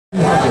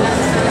Using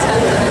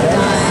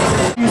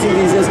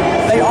these is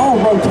they all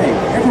rotate.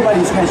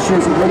 Everybody has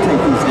shears that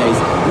rotate these days.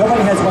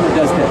 Nobody has one that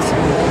does this.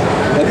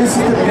 Now this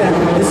is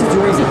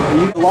the reason.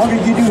 The longer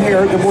you do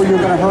hair, the more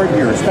you're going to hurt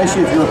here,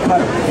 especially if you're a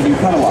cutter and you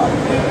cut a lot.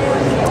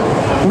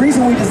 The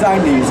reason we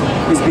designed these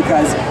is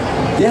because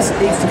this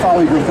needs to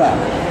follow your thumb.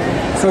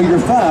 So your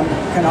thumb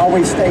can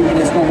always stay in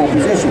its normal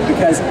position,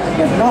 because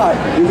if not,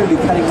 you're going to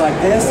be cutting like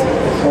this,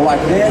 or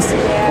like this,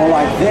 or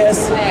like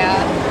this.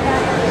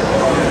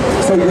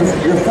 So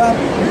your thumb,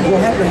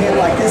 you'll have your hand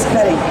like this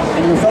cutting,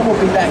 and your thumb will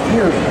be back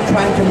here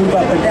trying to move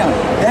up and down.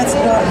 That's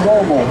not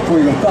normal for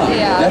your thumb.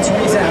 That's the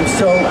reason I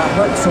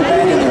hurt so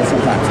bad in there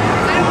sometimes.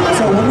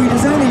 So when we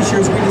design these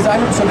shears, we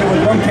design them so they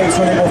will rotate,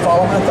 so they will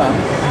follow my thumb.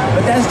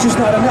 But that's just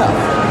not enough.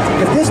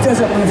 If this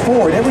doesn't move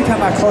forward, every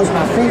time I close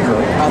my finger,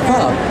 my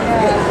thumb,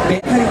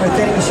 cutting with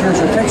thinning shears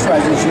or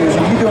texturizing shears,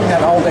 and you're doing that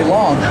all day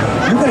long,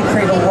 you're going to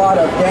create a lot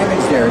of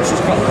damage there. It's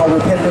just called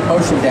repetitive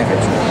motion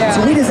damage.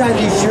 So we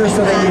designed these shears so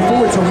they move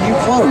forward, so when you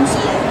close,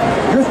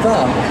 your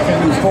thumb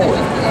can move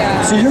forward.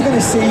 So you're going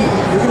to see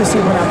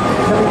when I'm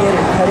coming in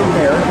and cutting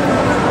hair,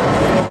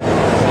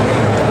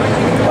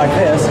 like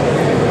this,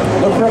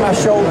 look where my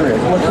shoulder is,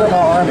 look where my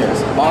arm is.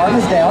 My arm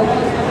is down,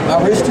 my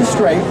wrist is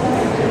straight,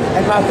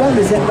 and my thumb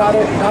is not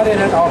in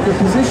an awkward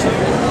position.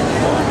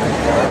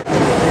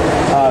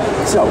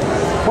 So,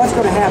 what's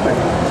going to happen?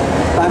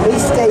 By me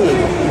staying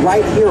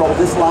right here on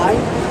this line,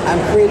 I'm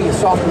creating a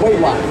soft weight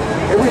line.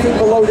 Everything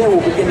below there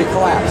will begin to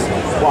collapse.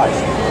 Watch.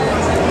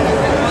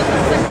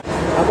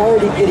 I'm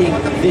already getting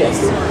this.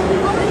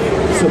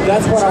 So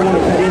that's what I want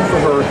to put in for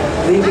her,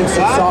 leaving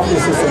some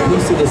softness and some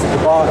pieciness at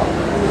the bottom.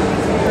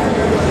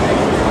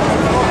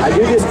 I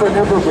do this for a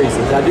number of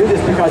reasons. I do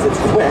this because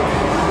it's quick,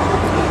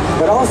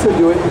 but also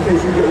do it because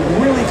you get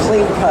really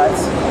clean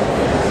cuts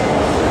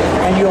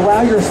and you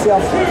allow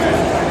yourself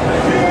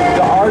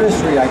the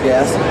artistry, I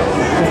guess,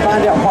 to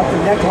find out what the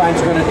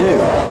neckline's going to do.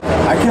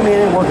 I come in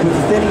and work with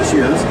the thinning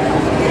shears,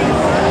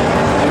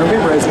 and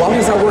remember, as long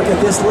as I work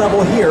at this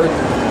level here,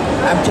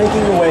 I'm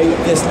taking away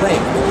this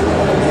length.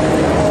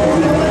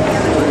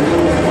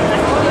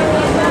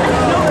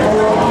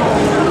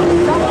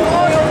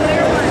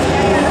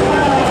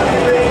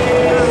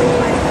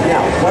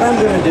 Now, what I'm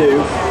going to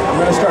do, I'm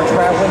going to start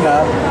traveling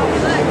up.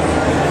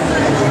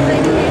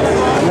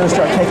 I'm going to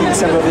start taking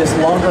some of this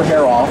longer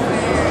hair off.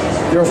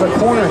 There's a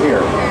corner here.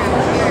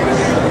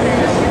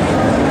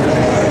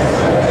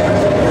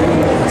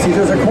 See,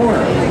 there's a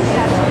corner.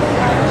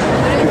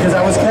 Because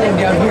I was cutting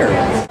down here.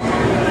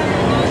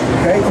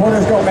 Okay,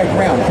 corners don't make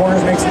round,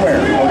 corners make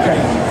square. Okay.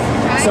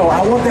 So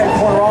I want that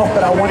corner off,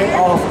 but I want it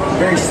off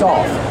very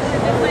soft.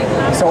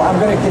 So I'm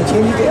going to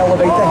continue to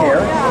elevate the hair,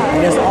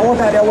 and it's all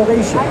about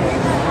elevation.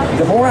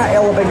 The more I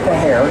elevate the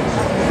hair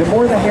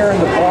in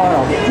the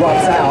bottom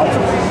drops out,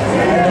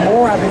 and the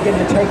more I begin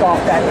to take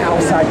off that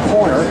outside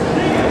corner.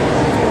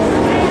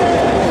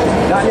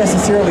 Not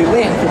necessarily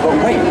length, but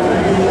weight.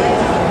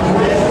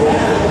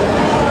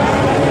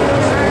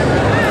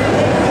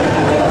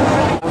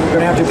 I'm going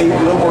to have to be a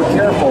little more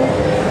careful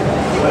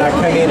when I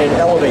come in and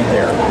elevate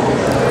there.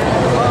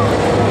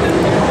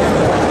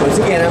 Once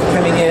again, I'm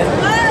coming in,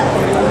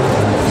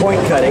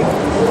 point cutting.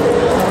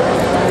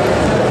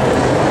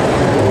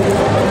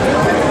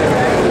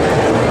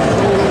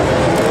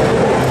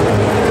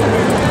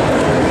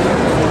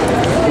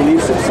 To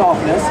leave some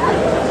softness.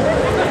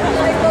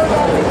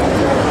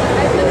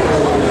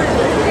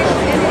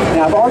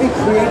 Now, I've already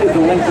created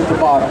the length at the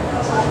bottom.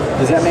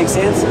 Does that make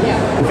sense?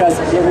 Because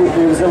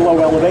it was a low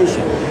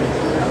elevation.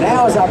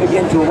 Now, as I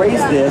begin to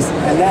raise this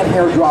and that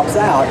hair drops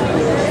out,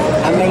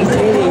 I'm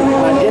maintaining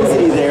my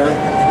density there,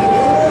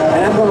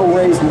 and I'm going to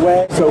raise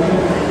way. So,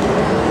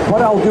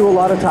 what I'll do a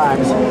lot of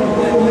times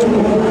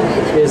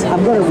is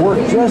I'm going to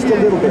work just a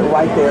little bit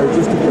right there,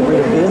 just to get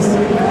rid of this.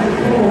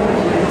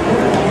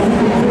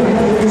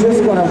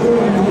 Just going to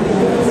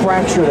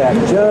fracture that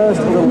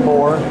just a little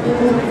more,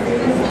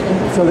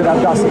 so that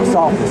I've got some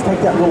softness.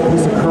 Take that little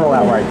piece of curl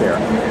out right there.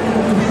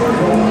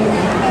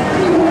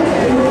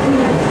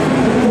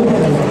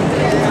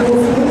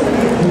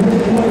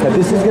 Now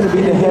this is going to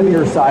be the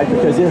heavier side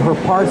because her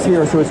part's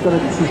here, so she's going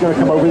to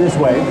come over this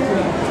way.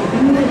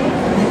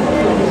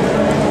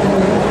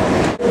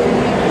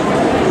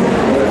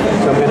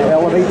 So I'm going to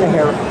elevate the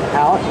hair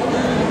out,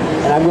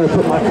 and I'm going to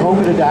put my comb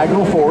at a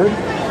diagonal forward.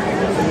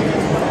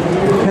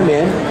 Come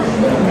in,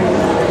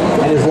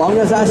 and as long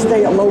as I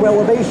stay at low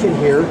elevation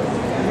here,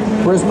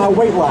 where's my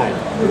weight line?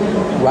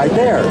 Right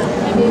there.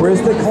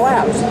 Where's the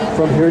collapse?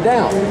 From here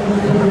down.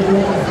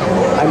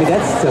 I mean,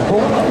 that's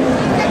simple.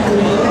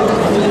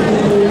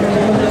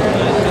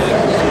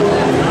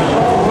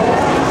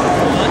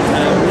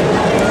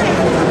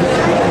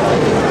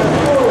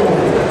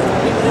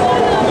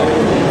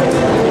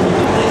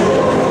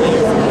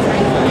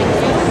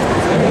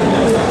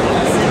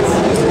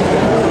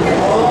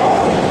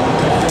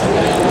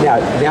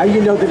 Now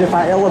you know that if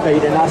I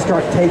elevate and I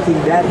start taking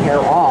that hair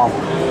off,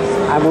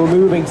 I'm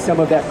removing some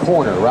of that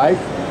corner, right?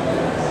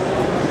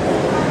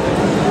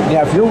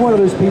 Now, if you're one of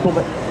those people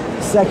that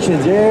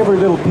sections every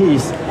little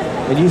piece,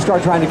 and you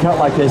start trying to cut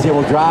like this, it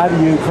will drive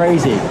you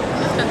crazy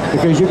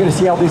because you're going to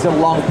see all these little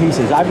long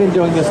pieces. I've been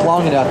doing this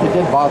long enough, it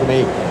didn't bother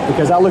me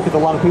because I look at the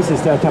long pieces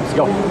sometimes and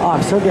go, oh,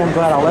 I'm so damn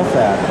glad I left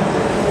that.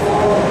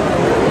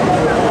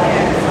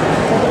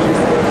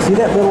 See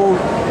that little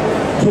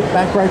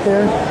kickback right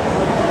there?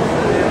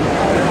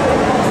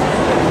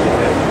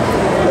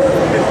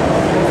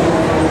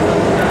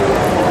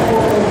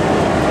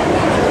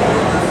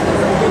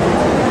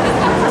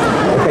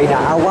 Okay, now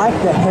I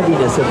like the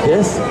heaviness of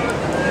this.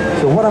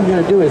 So what I'm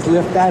going to do is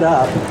lift that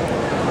up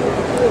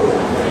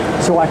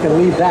so I can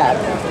leave that.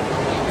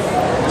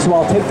 So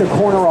I'll take the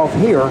corner off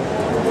here,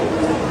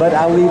 but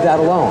I'll leave that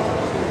alone.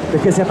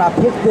 Because if I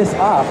pick this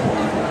up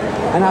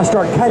and I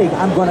start cutting,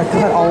 I'm going to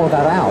cut all of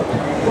that out.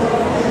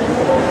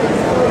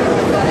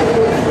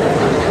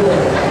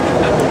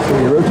 So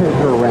we rotate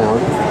her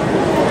around.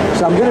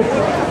 So I'm going to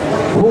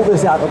pull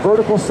this out, a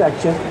vertical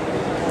section.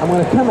 I'm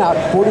going to come out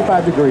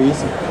 45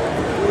 degrees.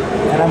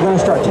 And I'm going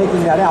to start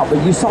taking that out.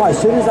 But you saw as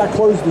soon as I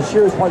closed the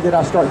shears, what did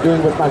I start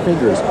doing with my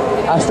fingers?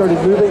 I started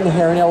moving the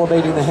hair and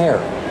elevating the hair.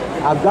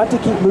 I've got to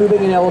keep moving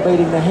and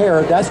elevating the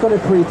hair. That's going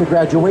to create the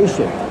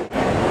graduation.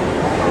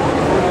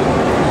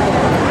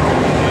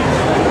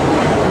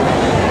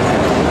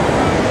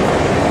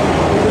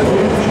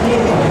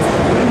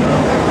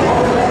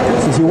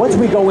 So see, once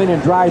we go in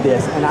and dry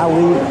this, and I'll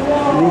leave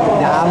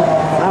it now,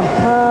 I'm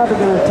probably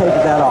going to take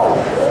that off.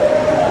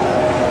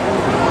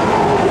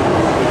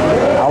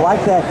 I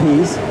like that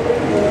piece.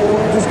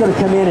 I'm just going to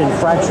come in and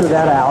fracture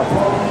that out.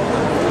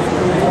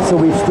 So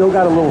we've still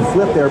got a little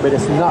flip there, but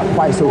it's not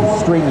quite so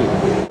stringy.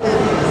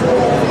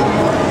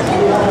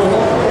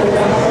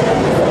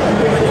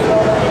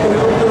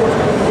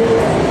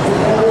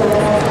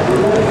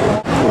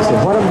 So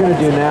what I'm going to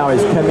do now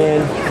is come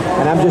in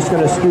and I'm just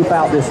going to scoop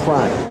out this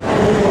front.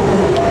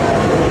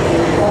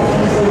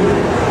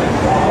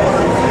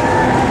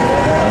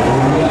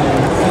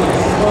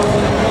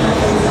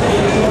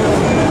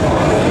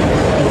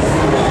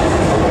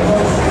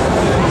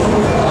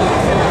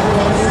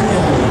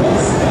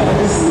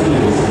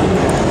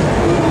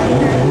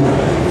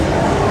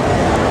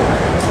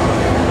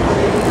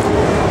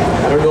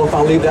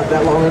 I'll leave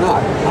that long or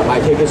not. I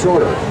might take it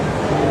shorter.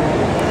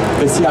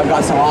 But see, I've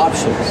got some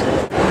options.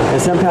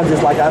 And sometimes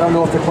it's like, I don't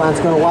know if the client's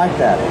going to like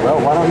that. Well,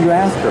 why don't you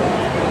ask her?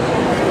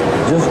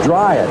 Just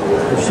dry it.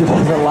 If she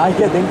doesn't like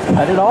it, then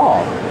cut it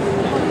off.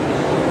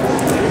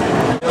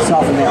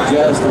 Soften that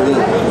just a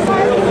little.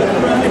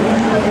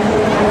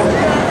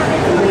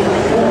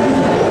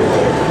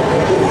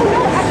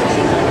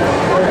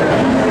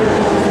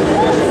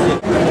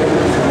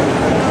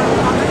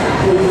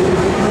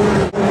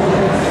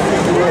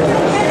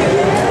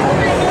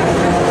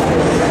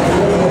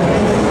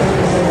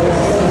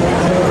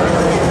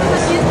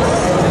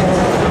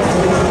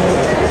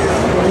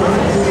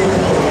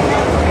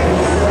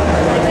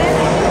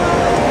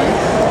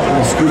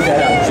 Scoop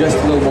that out just a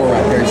little more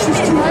right there. It's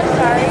just too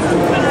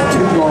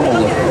normal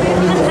looking.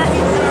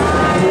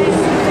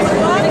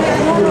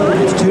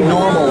 It's too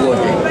normal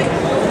looking.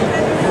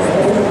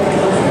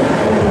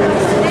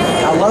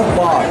 I love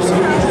bobs.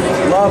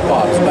 Love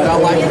bobs, but I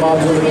like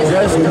bobs that look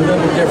just a little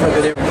different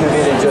than ever come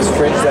in and just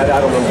fringe that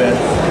out a little bit.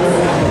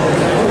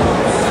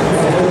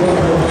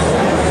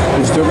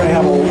 We're still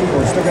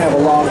gonna have a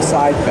long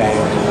side bang.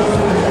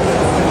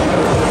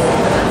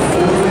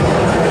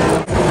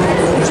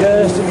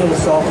 Just a little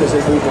soft as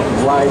they move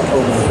right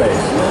over the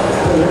face.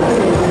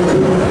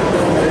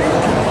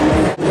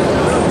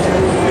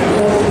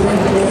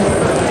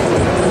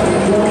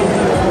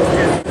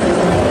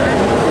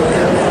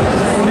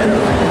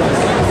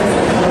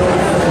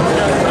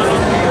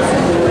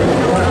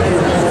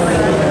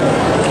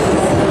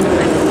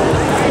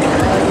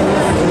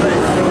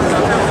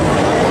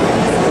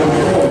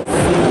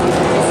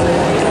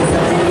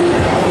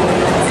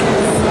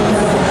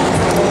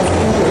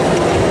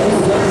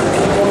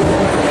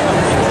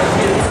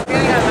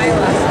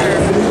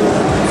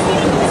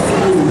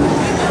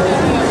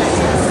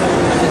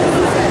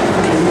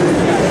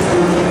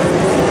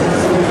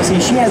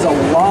 She has a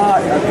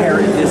lot of hair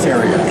in this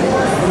area,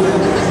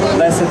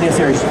 less in this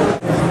area.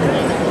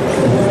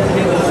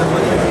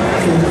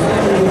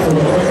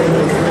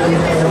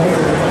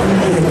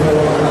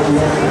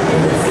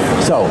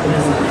 So,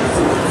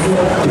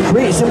 to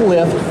create some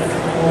lift,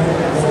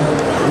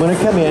 I'm going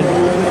to come in,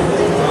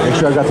 make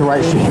sure I've got the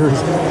right shears,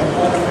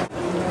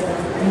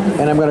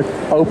 and I'm going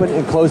to open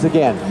and close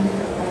again.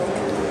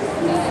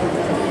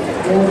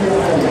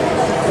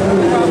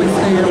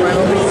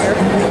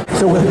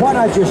 So with what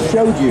I just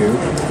showed you,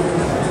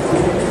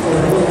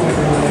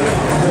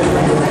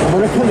 I'm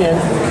going to come in,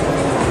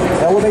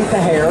 elevate the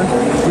hair.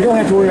 You don't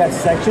have to worry about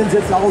sections,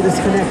 it's all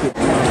disconnected.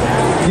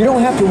 You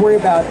don't have to worry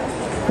about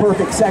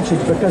perfect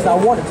sections because I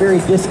want a very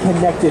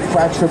disconnected,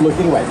 fractured look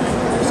anyway.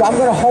 So I'm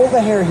going to hold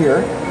the hair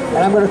here and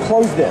I'm going to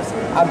close this.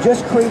 I've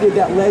just created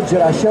that ledge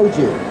that I showed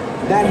you.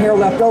 That hair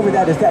left over,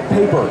 that is that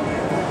paper.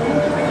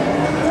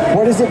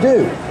 What does it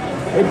do?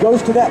 it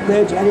goes to that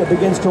ledge and it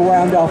begins to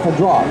round off and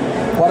drop.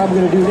 What I'm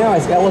going to do now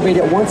is elevate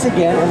it once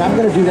again, and I'm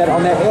going to do that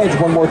on that edge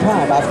one more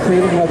time. I've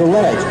created another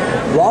ledge.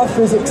 Law of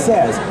physics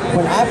says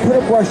when I put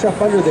a brush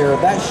up under there,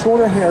 that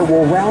shorter hair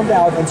will round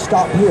out and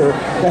stop here.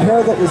 The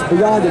hair that is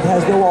beyond it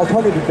has no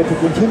alternative but to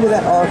continue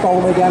that arc all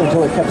the way down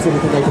until it cups into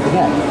the nape of the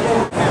neck.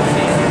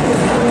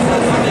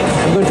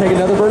 I'm going to take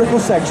another vertical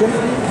section.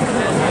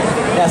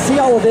 Now see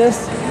all of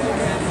this?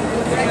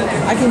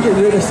 I can get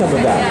rid of some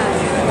of that.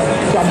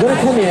 So I'm going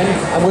to come in,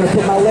 I'm going to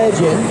put my ledge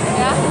in,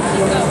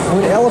 I'm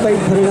going to elevate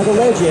and put another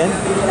ledge in,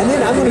 and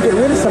then I'm going to get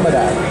rid of some of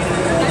that.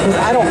 Because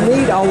I don't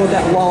need all of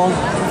that long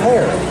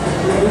hair.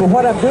 But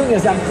what I'm doing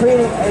is I'm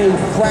creating a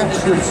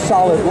fractured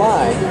solid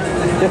line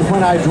that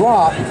when I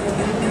drop,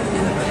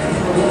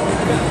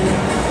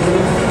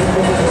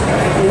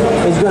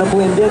 is going to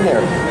blend in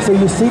there. So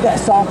you see that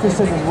softness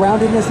and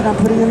roundedness that I'm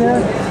putting in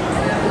there?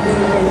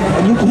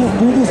 And you can't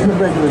do this with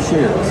regular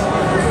shears.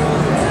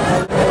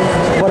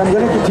 What I'm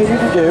going to continue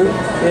to do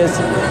is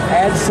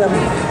add some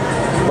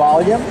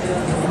volume.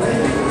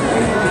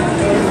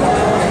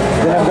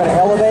 Then I'm going to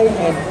elevate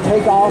and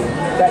take off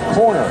that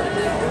corner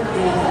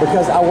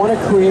because I want to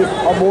create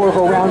a more of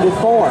a rounded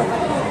form.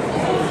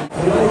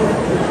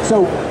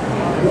 So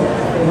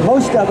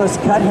most of us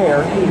cut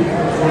hair,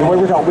 the way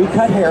we're taught, we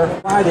cut hair,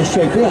 try the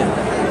shape in.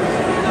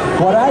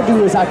 What I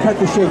do is I cut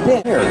the shape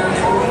in here.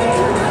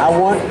 I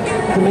want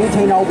to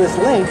maintain all this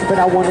length, but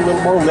I want a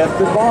little more lift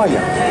and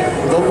volume,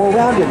 a little more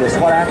roundedness.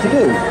 What I have to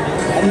do,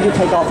 I need to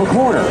take off a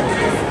corner.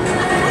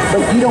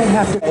 But you don't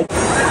have to.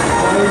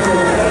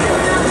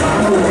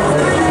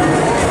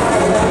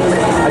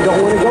 I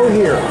don't want to go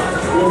here.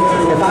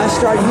 If I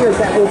start here,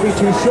 that will be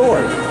too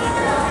short.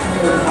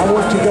 I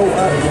want to go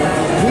up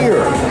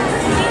here.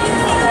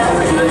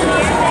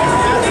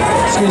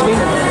 Excuse me?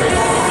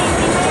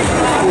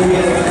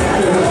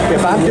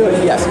 If I'm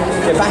doing, yes,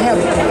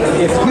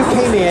 if you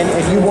came in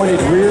and you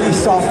wanted really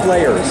soft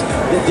layers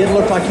that didn't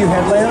look like you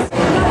had layers,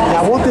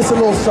 now I want this a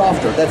little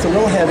softer. That's a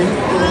little heavy.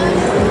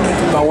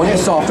 If I want it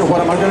softer,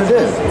 what am I going to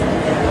do?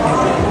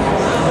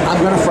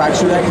 I'm going to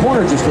fracture that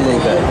corner just a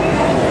little bit.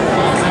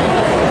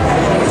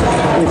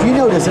 If you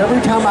notice,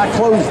 every time I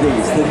close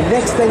these, the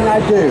next thing I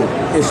do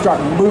is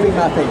start moving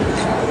my fingers.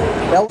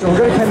 So we're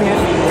going to come in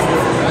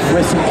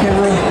with some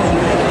camera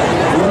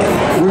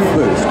root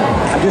boost.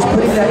 I'm just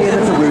putting that in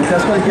at the root.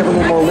 That's going to give a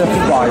little more lift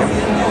and volume.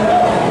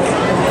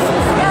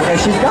 And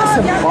she's got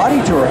some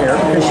body to her hair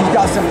because she's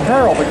got some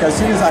curl because as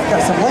soon as I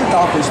cut some length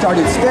off, it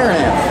started staring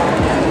at me.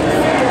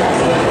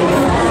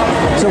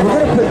 So we're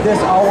going to put this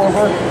all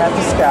over at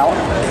the scalp.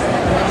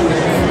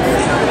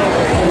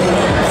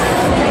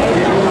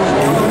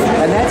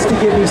 And that's to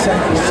give me some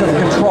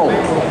control,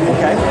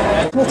 okay?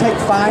 We'll take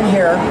fine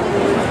hair,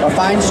 a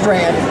fine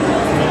strand,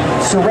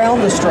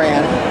 surround the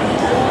strand,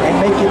 and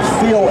make it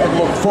feel and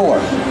look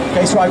fuller.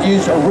 Okay, so I've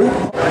used a root.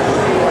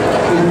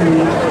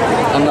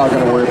 I'm not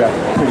going to worry about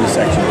pretty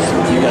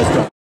sections. You guys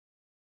don't.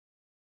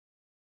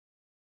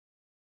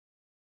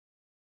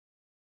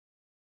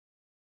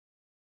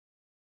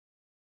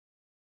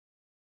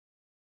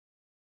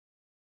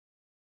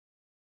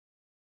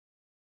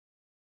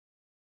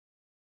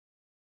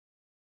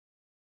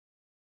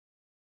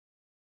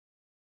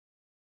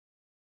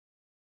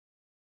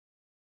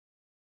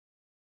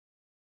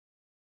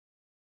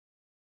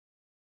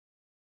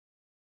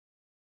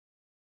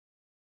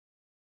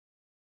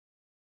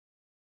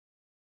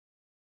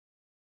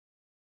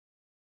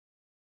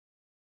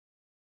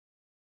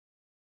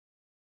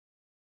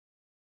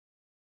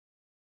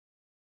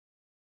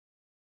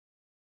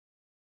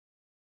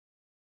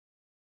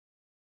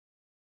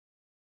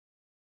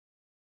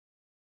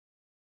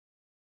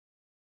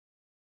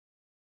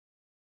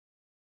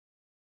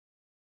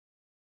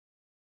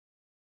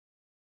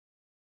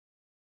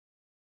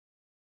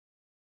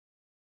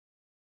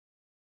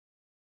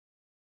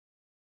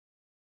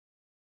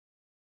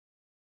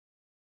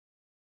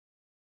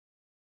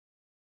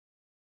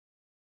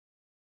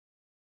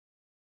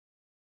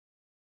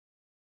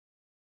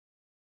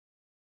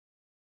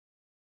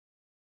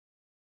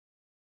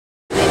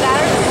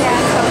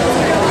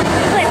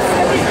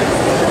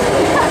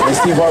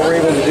 See what we're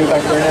able to do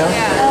back there now?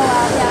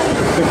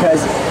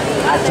 Because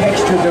I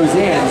textured those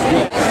ends.